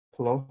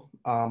Hello,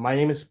 my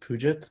name is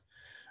Poojith.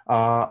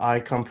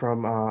 I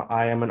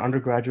am an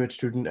undergraduate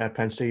student at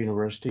Penn State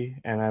University,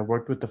 and I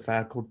worked with the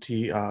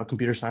faculty,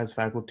 computer science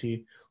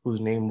faculty,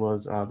 whose name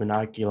was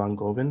Vinayak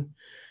Elangovan.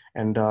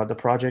 And the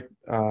project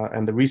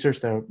and the research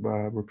that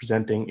we're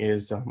presenting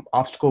is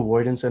obstacle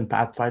avoidance and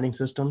pathfinding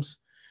systems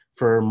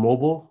for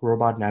mobile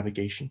robot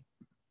navigation.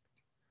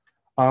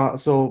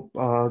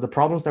 The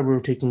problems that we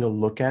were taking a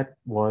look at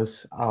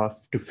was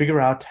to figure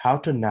out how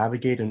to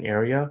navigate an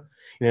area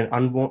in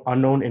an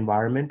unknown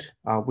environment,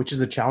 which is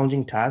a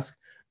challenging task,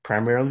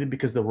 primarily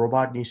because the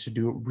robot needs to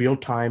do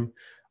real-time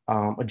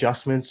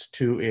adjustments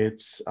to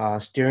its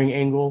steering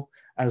angle,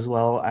 as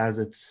well as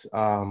its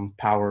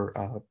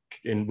power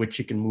in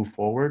which it can move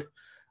forward.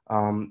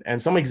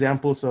 And some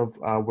examples of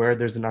where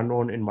there's an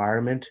unknown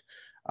environment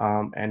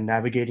and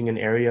navigating an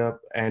area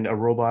and a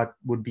robot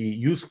would be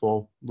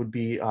useful would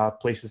be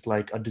places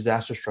like a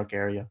disaster-struck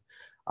area.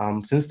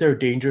 Since they're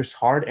dangerous,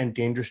 hard and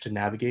dangerous to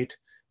navigate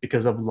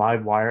because of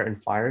live wire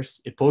and fires,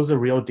 it poses a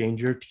real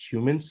danger to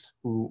humans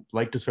who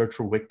like to search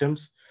for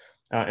victims.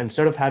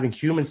 Instead of having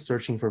humans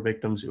searching for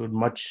victims, it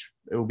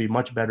would be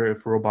much better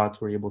if robots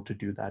were able to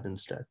do that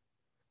instead.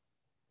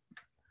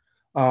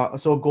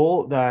 So a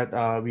goal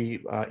that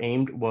we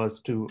aimed was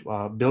to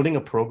building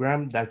a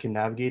program that can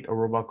navigate a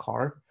robot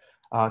car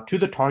to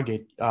the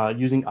target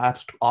using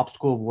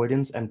obstacle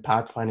avoidance and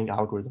pathfinding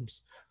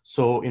algorithms.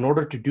 So in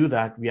order to do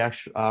that,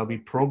 we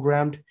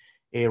programmed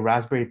a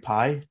Raspberry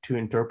Pi to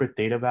interpret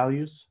data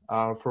values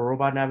for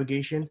robot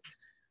navigation.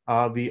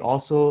 We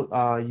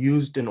also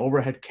used an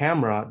overhead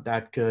camera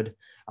that could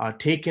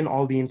take in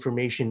all the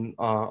information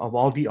of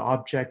all the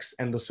objects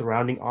and the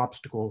surrounding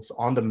obstacles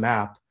on the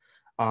map,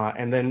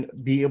 and then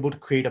be able to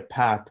create a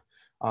path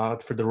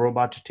for the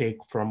robot to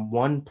take from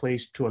one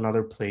place to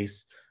another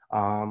place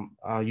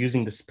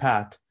using this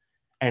path.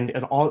 And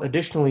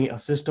additionally, a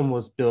system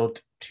was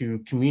built to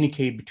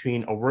communicate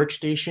between a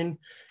workstation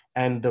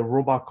and the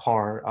robot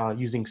car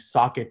using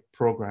socket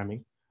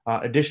programming.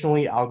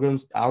 Additionally,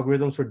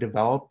 algorithms were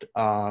developed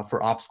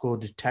for obstacle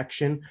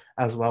detection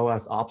as well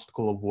as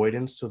obstacle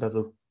avoidance so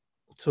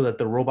that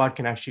the robot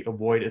can actually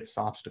avoid its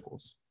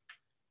obstacles.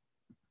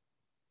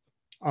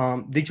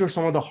 These were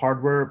some of the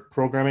hardware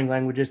programming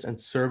languages and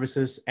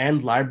services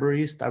and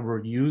libraries that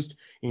were used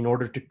in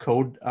order to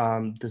code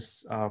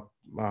this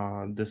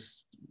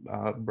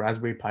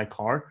Raspberry Pi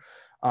car.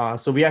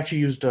 So we actually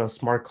used a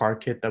smart car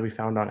kit that we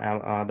found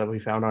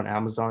on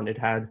Amazon. It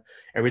had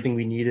everything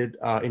we needed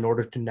in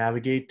order to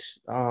navigate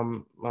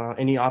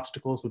any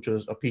obstacles, which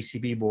was a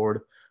PCB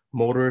board,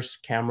 motors,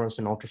 cameras,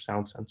 and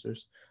ultrasound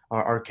sensors.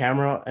 Our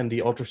camera and the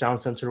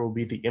ultrasound sensor will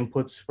be the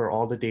inputs for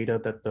all the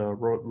data that the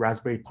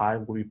Raspberry Pi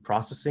will be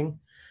processing,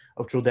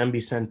 which will then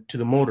be sent to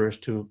the motors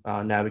to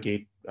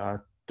navigate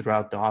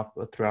throughout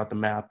the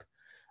map.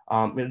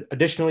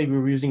 Additionally, we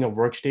were using a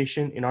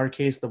workstation. In our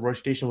case, the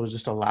workstation was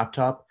just a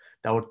laptop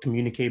that would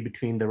communicate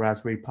between the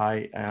Raspberry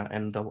Pi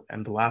and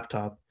the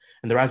laptop.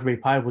 And the Raspberry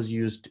Pi was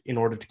used in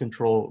order to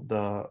control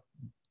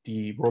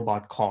the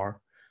robot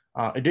car.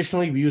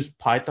 Additionally, we used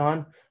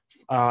Python.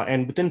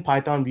 And within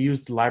Python, we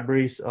used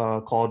libraries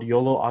called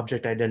YOLO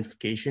object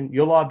identification.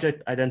 YOLO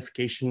object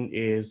identification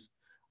is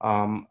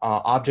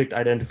object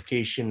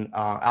identification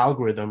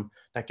algorithm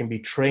that can be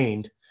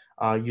trained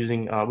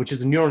using, which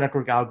is a neural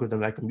network algorithm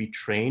that can be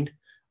trained.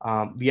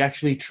 We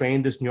actually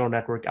trained this neural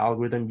network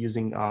algorithm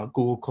using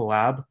Google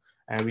Colab,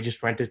 and we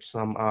just rented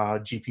some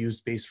GPU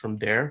space from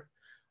there.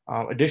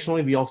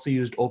 Additionally, we also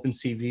used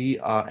OpenCV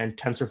and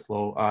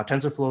TensorFlow.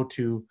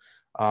 TensorFlow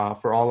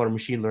for all our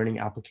machine learning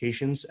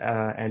applications,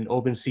 and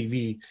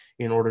OpenCV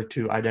in order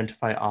to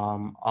identify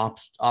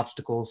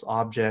obstacles,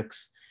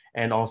 objects,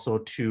 and also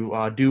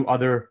to do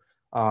other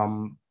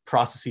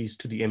processes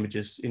to the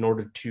images in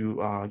order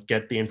to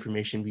get the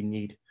information we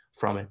need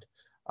from it.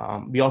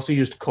 We also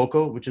used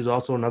Coco, which is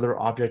also another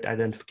object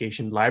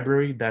identification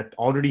library that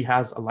already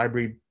has a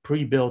library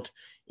pre-built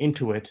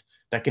into it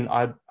that can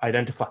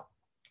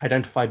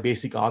identify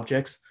basic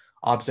objects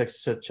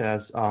such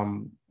as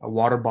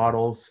water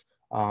bottles,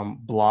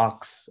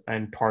 blocks,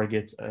 and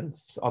targets, and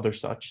other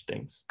such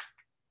things.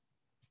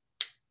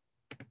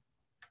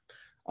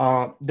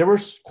 There were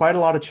quite a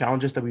lot of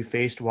challenges that we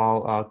faced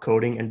while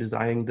coding and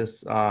designing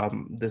this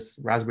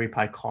Raspberry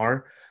Pi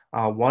car.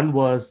 One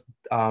was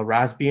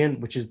Raspbian,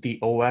 which is the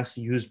OS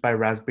used by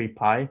Raspberry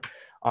Pi,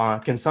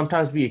 can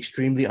sometimes be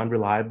extremely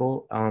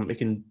unreliable. It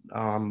can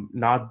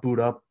not boot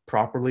up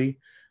properly,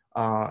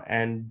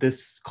 and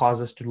this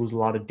caused us to lose a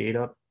lot of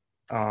data.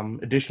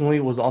 Additionally,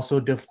 it was also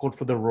difficult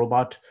for the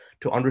robot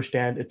to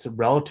understand its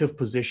relative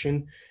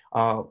position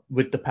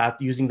with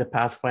using the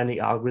pathfinding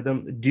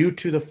algorithm due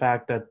to the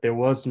fact that there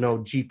was no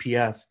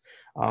GPS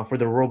for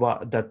the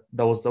robot that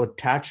was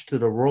attached to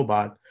the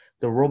robot.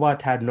 The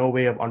robot had no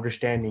way of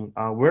understanding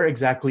where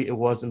exactly it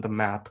was in the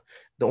map.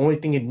 The only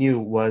thing it knew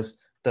was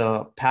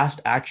the past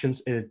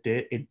actions it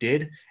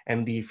did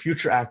and the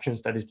future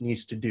actions that it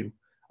needs to do.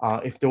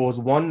 If there was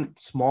one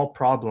small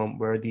problem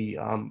where the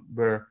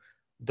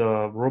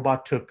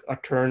robot took a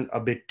turn a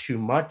bit too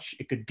much,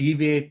 it could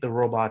deviate the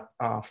robot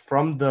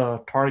from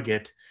the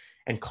target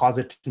and cause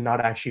it to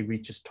not actually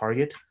reach its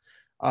target.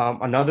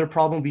 Another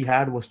problem we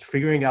had was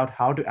figuring out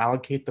how to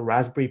allocate the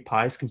Raspberry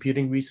Pi's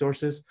computing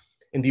resources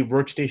in the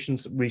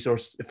workstation's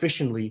resource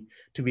efficiently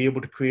to be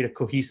able to create a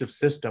cohesive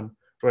system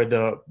where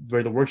the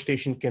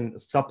workstation can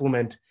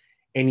supplement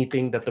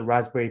anything that the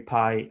Raspberry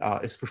Pi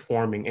is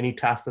performing, any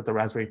task that the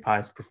Raspberry Pi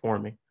is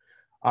performing.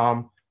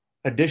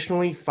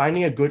 Additionally,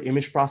 finding a good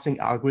image processing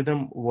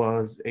algorithm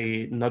was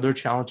another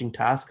challenging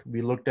task.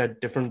 We looked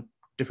at different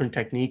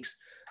techniques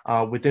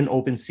within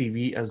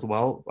OpenCV as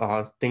well,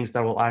 things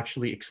that we'll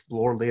actually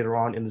explore later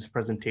on in this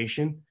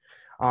presentation.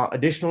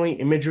 Additionally,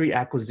 imagery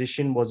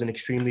acquisition was an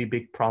extremely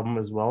big problem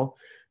as well,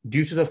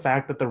 due to the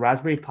fact that the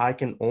Raspberry Pi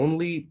can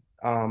only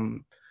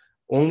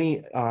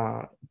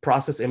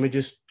process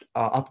images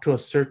up to a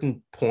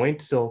certain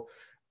point. So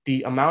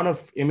the amount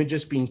of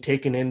images being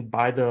taken in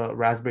by the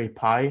Raspberry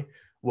Pi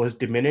was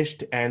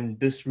diminished, and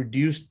this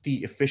reduced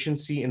the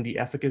efficiency and the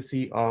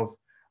efficacy of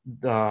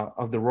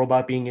the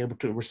robot being able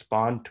to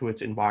respond to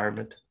its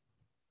environment.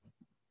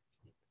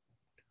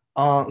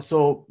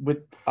 So with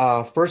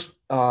first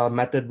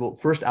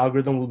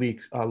algorithm we'll be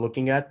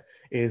looking at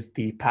is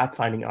the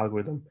pathfinding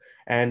algorithm.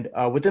 And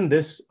within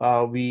this,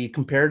 we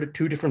compared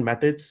two different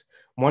methods.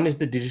 One is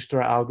the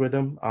Dijkstra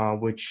algorithm,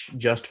 which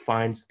just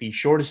finds the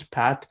shortest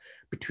path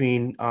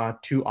between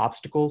two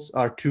obstacles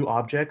or two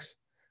objects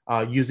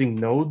using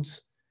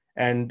nodes.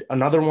 And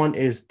another one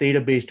is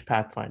theta-based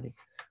pathfinding.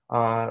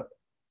 The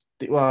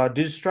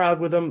Dijkstra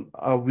algorithm,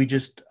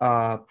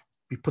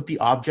 we put the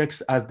objects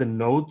as the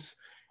nodes,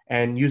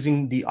 and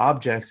using the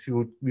objects,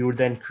 we would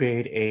then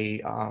create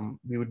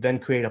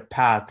a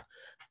path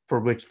for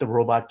which the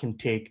robot can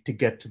take to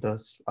get to the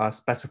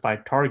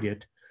specified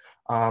target.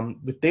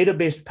 With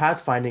theta-based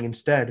pathfinding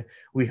instead,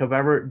 we,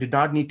 however, did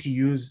not need to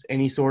use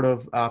any sort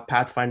of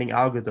pathfinding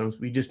algorithms.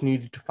 We just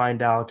needed to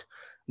find out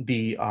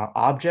the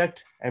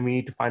object, and we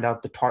need to find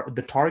out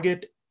the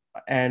target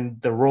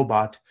and the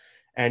robot.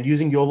 And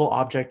using YOLO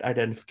object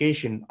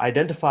identification,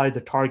 identify the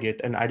target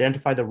and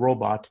identify the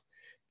robot,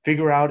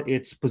 figure out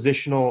its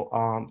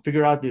positional,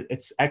 figure out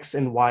its X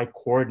and Y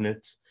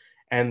coordinates,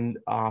 and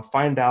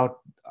find out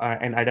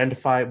and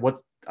identify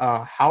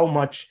how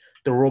much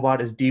the robot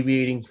is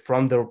deviating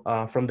from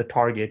the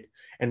target,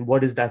 and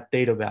what is that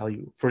theta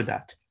value for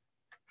that.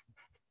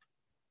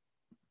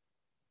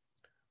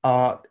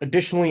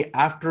 Additionally,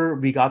 after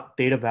we got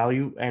theta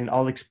value, and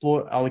I'll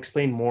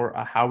explain more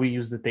how we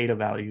use the theta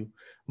value,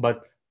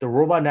 but the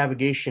robot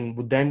navigation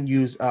would then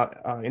use,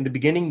 in the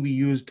beginning, we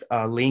used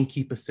lane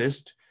keep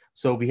assist.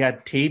 So we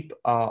had tape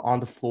on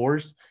the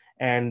floors,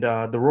 and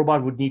the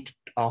robot would need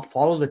to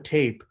follow the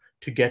tape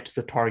to get to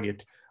the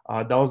target.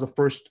 That was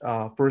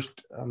the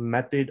first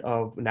method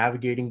of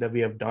navigating that we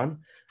have done.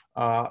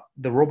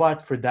 The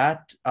robot for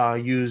that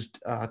used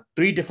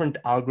 3 different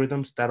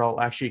algorithms that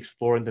I'll actually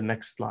explore in the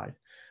next slide.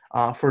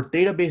 For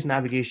theta-based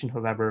navigation,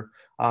 however,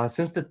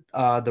 since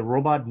the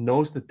robot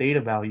knows the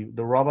theta value,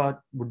 the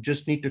robot would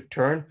just need to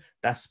turn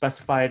that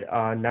specified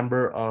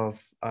number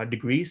of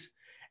degrees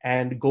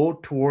and go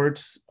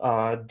towards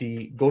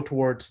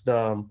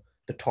the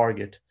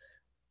target.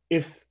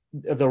 If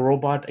the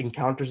robot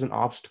encounters an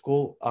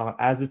obstacle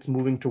as it's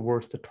moving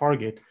towards the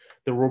target,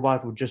 the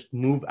robot would just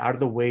move out of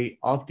the way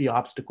of the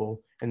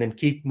obstacle and then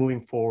keep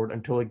moving forward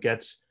until it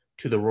gets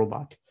to the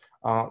robot.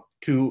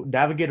 To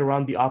navigate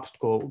around the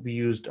obstacle, we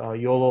used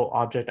YOLO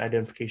object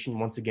identification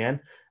once again,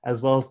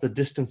 as well as the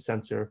distance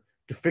sensor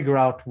to figure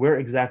out where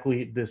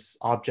exactly this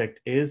object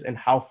is and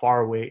how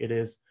far away it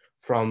is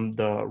from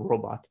the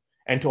robot,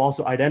 and to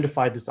also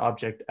identify this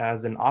object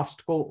as an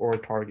obstacle or a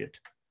target.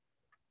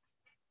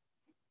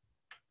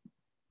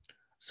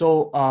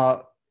 So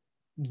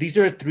these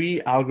are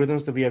 3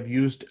 algorithms that we have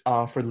used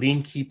for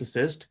lane keep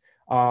assist.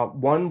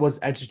 One was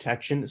edge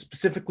detection,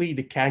 specifically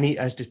the canny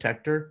edge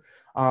detector.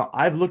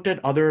 I've looked at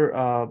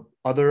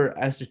other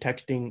edge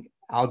detecting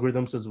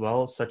algorithms as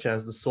well, such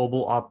as the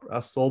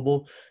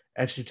Sobel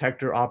edge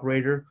detector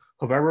operator.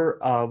 However,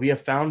 we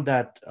have found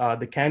that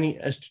the canny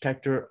edge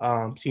detector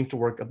seems to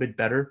work a bit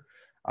better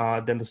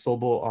than the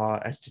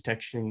Sobel edge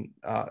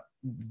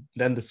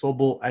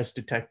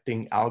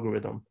detecting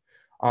algorithm.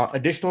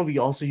 Additionally, we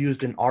also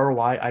used an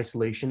ROI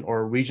isolation,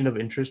 or region of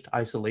interest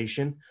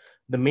isolation.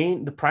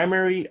 The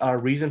primary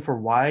reason for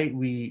why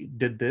we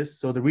did this,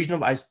 so the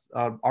region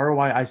of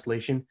ROI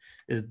isolation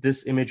is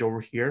this image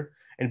over here,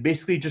 and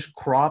basically just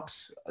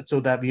crops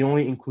so that we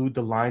only include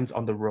the lines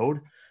on the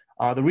road.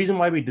 The reason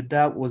why we did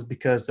that was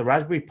because the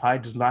Raspberry Pi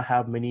does not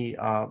have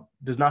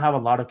a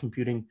lot of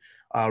computing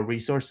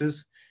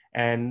resources,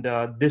 and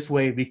this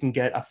way we can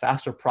get a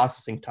faster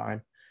processing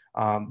time.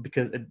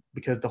 Because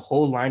the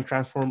whole line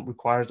transform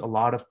requires a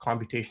lot of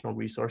computational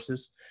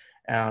resources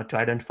to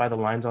identify the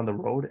lines on the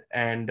road,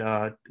 and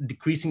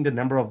decreasing the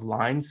number of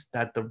lines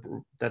that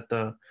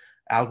the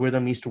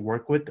algorithm needs to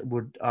work with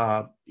would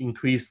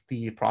increase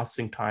the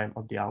processing time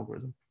of the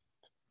algorithm.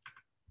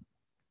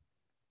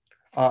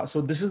 So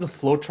this is the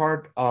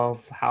flowchart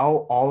of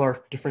how all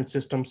our different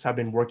systems have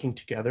been working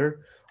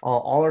together.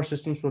 All our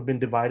systems have been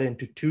divided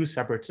into 2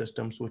 separate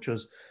systems, which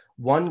was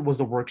One was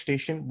the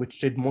workstation, which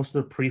did most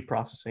of the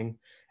pre-processing,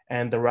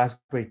 and the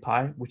Raspberry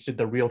Pi, which did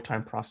the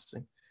real-time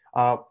processing.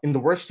 In the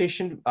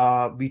workstation,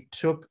 we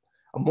took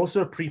most of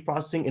the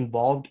pre-processing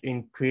involved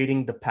in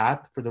creating the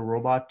path for the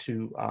robot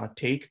to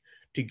take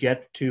to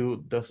get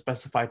to the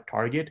specified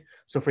target.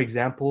 So for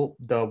example,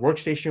 the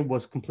workstation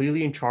was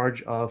completely in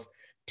charge of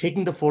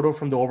taking the photo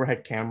from the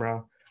overhead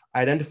camera,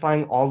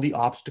 identifying all the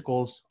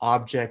obstacles,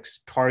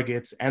 objects,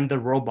 targets, and the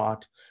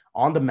robot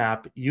on the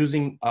map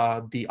using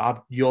the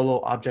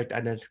YOLO object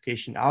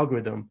identification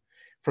algorithm.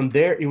 From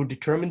there, it would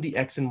determine the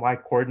X and Y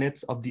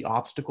coordinates of the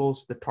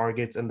obstacles, the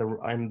targets, and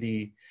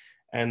the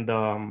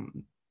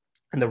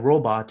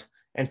robot.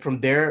 And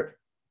from there,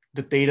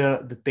 the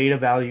theta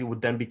value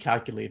would then be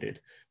calculated.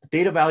 The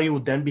theta value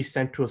would then be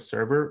sent to a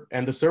server,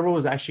 and the server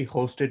was actually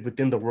hosted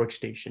within the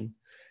workstation.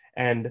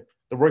 And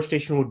the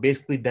workstation would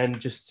basically then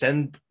just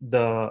send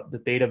the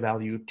theta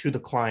value to the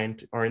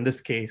client, or in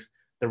this case,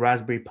 the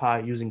Raspberry Pi,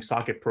 using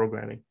socket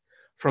programming.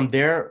 From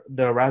there,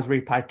 the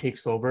Raspberry Pi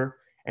takes over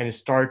and it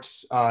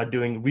starts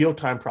doing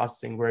real-time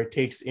processing, where it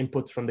takes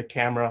inputs from the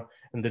camera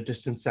and the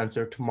distance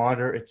sensor to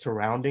monitor its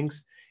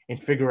surroundings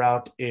and figure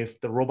out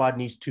if the robot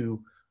needs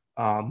to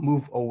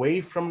move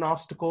away from an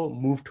obstacle,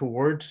 move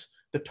towards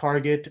the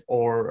target,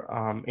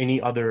 or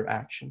any other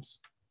actions.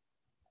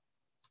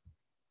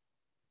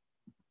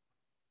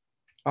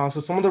 So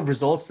some of the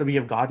results that we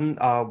have gotten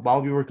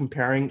while we were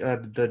comparing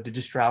the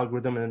Dijkstra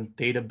algorithm and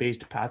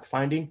theta-based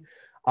pathfinding,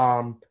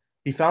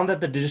 we found that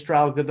the Dijkstra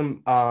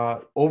algorithm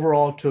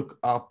overall took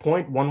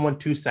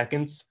 0.112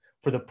 seconds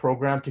for the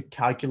program to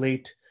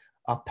calculate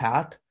a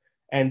path.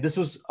 And this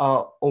was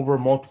over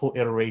multiple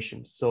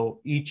iterations. So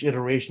each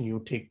iteration, you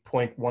would take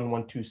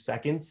 0.112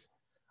 seconds.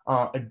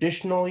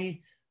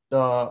 Additionally,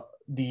 the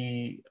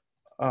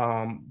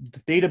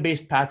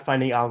theta-based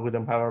pathfinding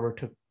algorithm, however,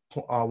 took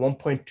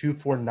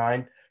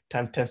 1.249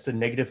 times 10 to the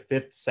negative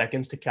fifth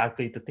seconds to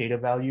calculate the theta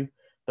value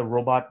the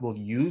robot will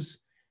use.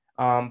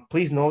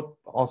 Please note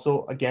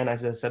also, again,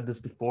 as I said this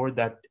before,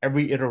 that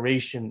every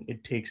iteration,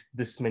 it takes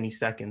this many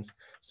seconds.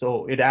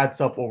 So it adds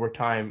up over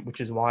time,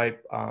 which is why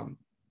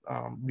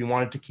we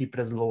wanted to keep it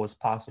as low as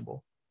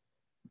possible.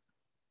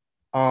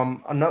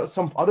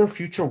 Some other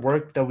future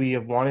work that we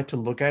have wanted to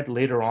look at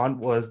later on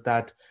was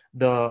that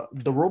the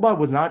robot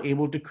was not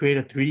able to create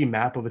a 3D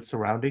map of its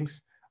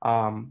surroundings.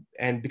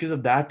 And because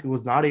of that, it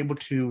was not able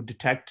to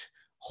detect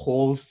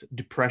holes,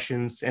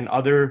 depressions, and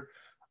other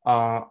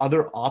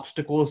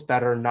obstacles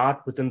that are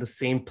not within the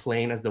same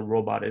plane as the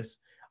robot is.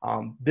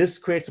 This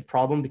creates a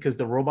problem because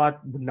the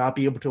robot would not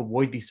be able to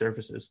avoid these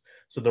surfaces.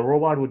 So the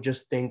robot would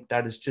just think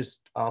that it's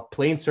just a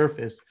plain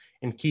surface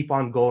and keep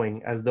on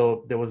going as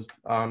though there was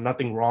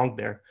nothing wrong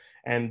there.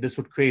 And this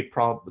would create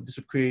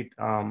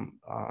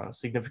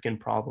significant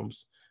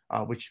problems,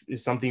 which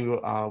is something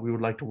we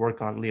would like to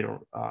work on later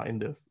in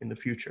the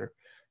future.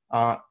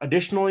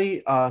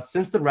 Additionally,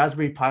 since the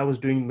Raspberry Pi was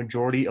doing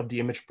majority of the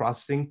image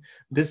processing,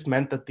 this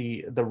meant that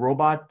the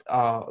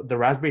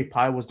Raspberry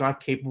Pi was not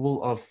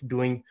capable of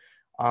doing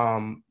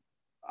it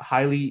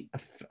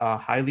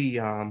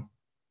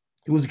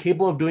was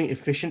capable of doing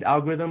efficient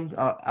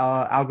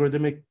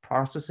algorithmic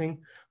processing.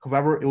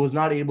 However, it was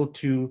not able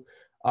to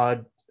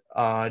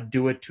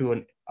do it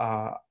to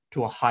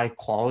a high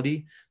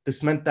quality.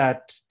 This meant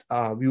that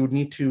we would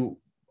need to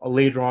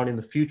later on in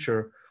the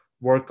future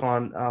work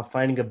on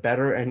finding a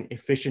better and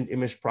efficient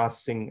image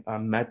processing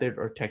method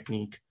or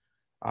technique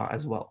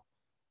as well.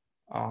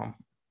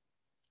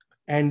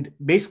 And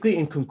basically,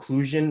 in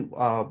conclusion,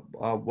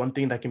 one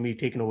thing that can be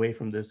taken away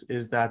from this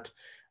is that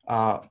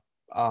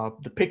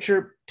the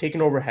picture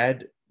taken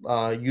overhead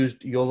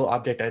used YOLO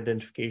object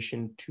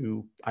identification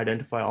to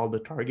identify all the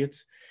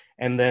targets.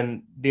 And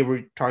then they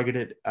were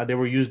targeted, they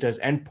were used as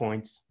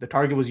endpoints. The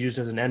target was used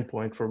as an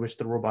endpoint for which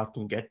the robot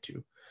can get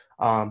to.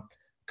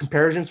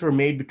 Comparisons were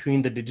made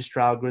between the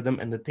Dijkstra algorithm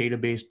and the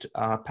theta-based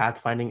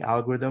pathfinding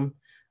algorithm.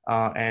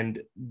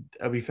 And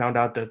we found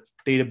out that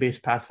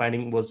theta-based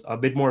pathfinding was a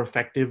bit more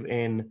effective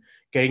in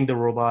getting the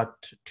robot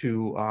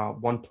to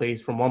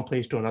from one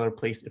place to another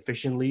place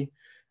efficiently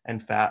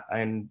and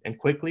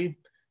quickly.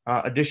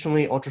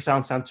 Additionally,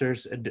 ultrasound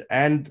sensors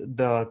and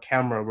the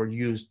camera were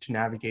used to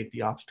navigate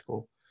the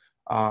obstacle.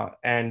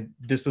 And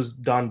this was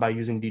done by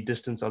using the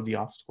distance of the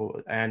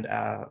obstacle and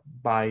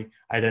by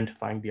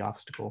identifying the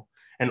obstacle.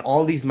 And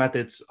all these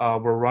methods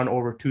were run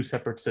over two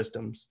separate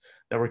systems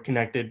that were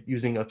connected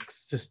using a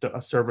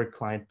server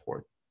client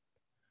port.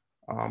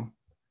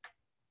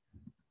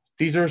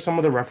 These are some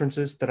of the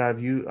references that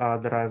I've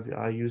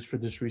used for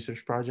this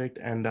research project,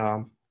 and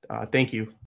thank you.